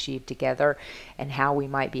trying to achieve together and how we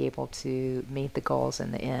might be able to meet the goals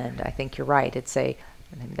in the end. I think you're right.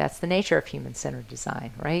 That's the nature of human-centered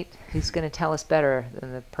design, right? Who's going to tell us better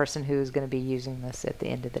than the person who's going to be using this at the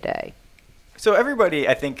end of the day? So everybody,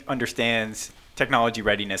 I think, understands technology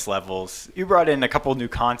readiness levels. You brought in a couple new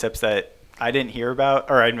concepts that I didn't hear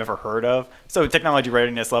about or I'd never heard of. So technology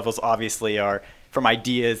readiness levels obviously are from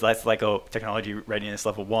ideas. That's like a technology readiness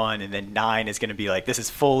level 1, and then 9 is going to be like, this is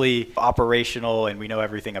fully operational and we know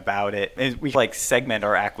everything about it. And we like segment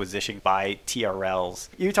our acquisition by TRLs.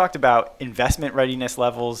 You talked about investment readiness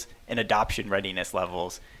levels and adoption readiness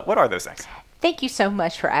levels. What are those things? Thank you so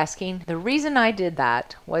much for asking. The reason I did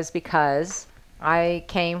that was because I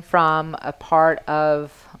came from a part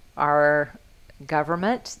of our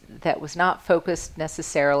government that was not focused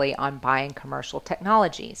necessarily on buying commercial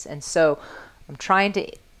technologies. And so I'm trying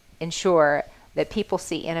to ensure that people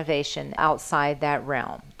see innovation outside that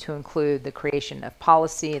realm, to include the creation of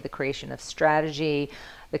policy, the creation of strategy,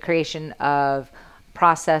 the creation of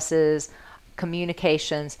processes,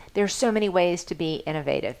 communications. There's so many ways to be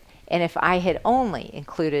innovative. And if I had only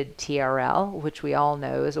included TRL, which we all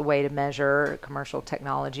know is a way to measure commercial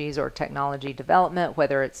technologies or technology development,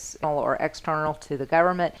 whether it's internal or external to the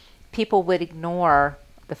government, people would ignore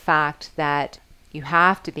the fact that you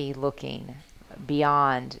have to be looking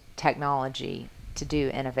beyond technology to do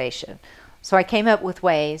innovation. So I came up with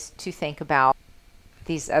ways to think about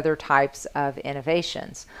these other types of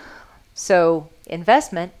innovations. So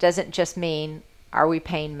investment doesn't just mean, are we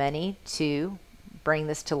paying money to bring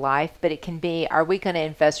this to life, but it can be, are we going to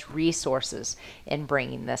invest resources in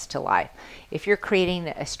bringing this to life? If you're creating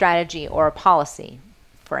a strategy or a policy,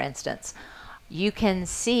 for instance, you can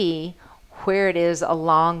see where it is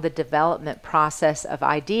along the development process of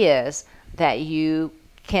ideas that you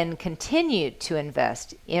can continue to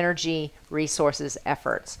invest energy, resources,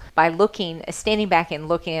 efforts. By standing back and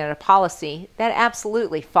looking at a policy, that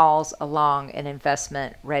absolutely falls along an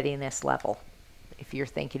investment readiness level, if you're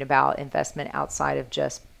thinking about investment outside of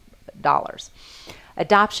just dollars.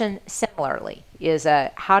 Adoption, similarly, is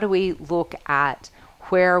how do we look at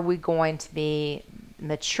where are we going to be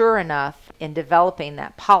mature enough in developing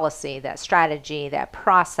that policy, that strategy, that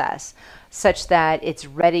process, such that it's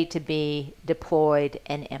ready to be deployed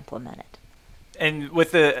and implemented. And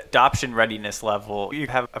with the adoption readiness level, you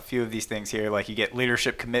have a few of these things here, like you get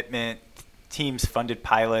leadership commitment, teams funded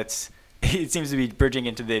pilots. It seems to be bridging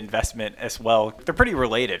into the investment as well. They're pretty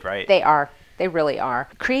related, right? They are. They really are.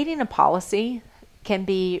 Creating a policy can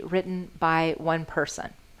be written by one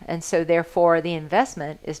person. And so therefore the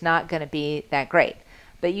investment is not going to be that great.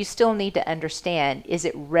 But you still need to understand, is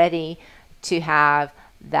it ready to have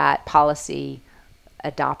that policy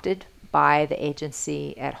adopted by the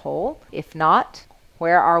agency at whole? If not,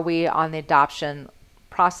 where are we on the adoption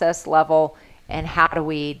process level, and how do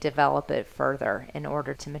we develop it further in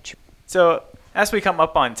order to mature? So as we come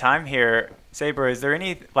up on time here, Sabra, is there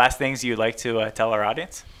any last things you'd like to tell our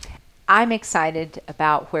audience? I'm excited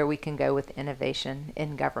about where we can go with innovation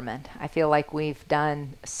in government. I feel like we've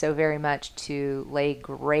done so very much to lay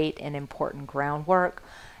great and important groundwork.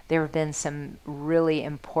 There have been some really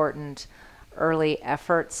important early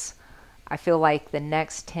efforts. I feel like the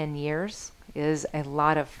next 10 years is a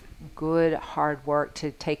lot of good, hard work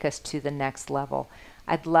to take us to the next level.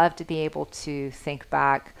 I'd love to be able to think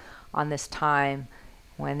back on this time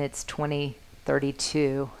when it's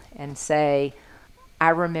 2032 and say, I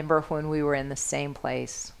remember when we were in the same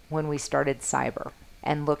place when we started cyber,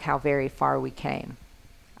 and look how very far we came.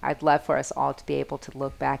 I'd love for us all to be able to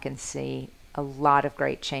look back and see a lot of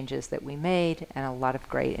great changes that we made and a lot of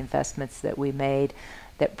great investments that we made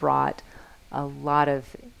that brought a lot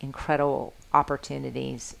of incredible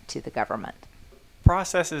opportunities to the government.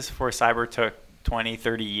 Processes for cyber took 20,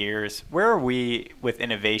 30 years. Where are we with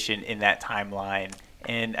innovation in that timeline?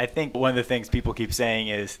 And I think one of the things people keep saying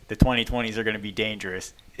is the 2020s are going to be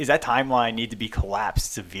dangerous. Is that timeline need to be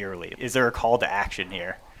collapsed severely? Is there a call to action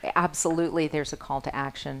here? Absolutely, there's a call to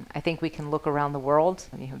action. I think we can look around the world.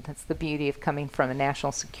 That's the beauty of coming from a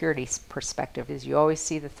national security perspective, is you always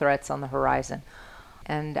see the threats on the horizon.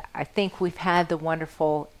 And I think we've had the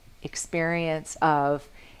wonderful experience of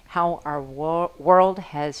how our world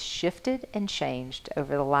has shifted and changed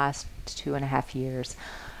over the last 2.5 years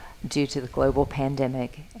due to the global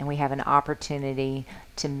pandemic, and we have an opportunity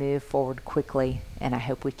to move forward quickly, and I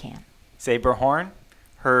hope we can. Sabra Horn,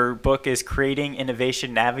 Her book is Creating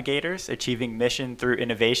Innovation Navigators, Achieving Mission Through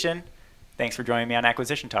Innovation. Thanks for joining me on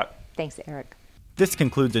Acquisition Talk. Thanks, Eric. This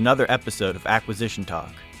concludes another episode of Acquisition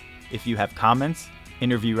Talk. If you have comments,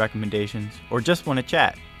 interview recommendations, or just want to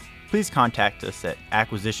chat, please contact us at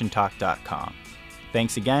acquisitiontalk.com.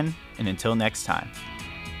 Thanks again, and until next time.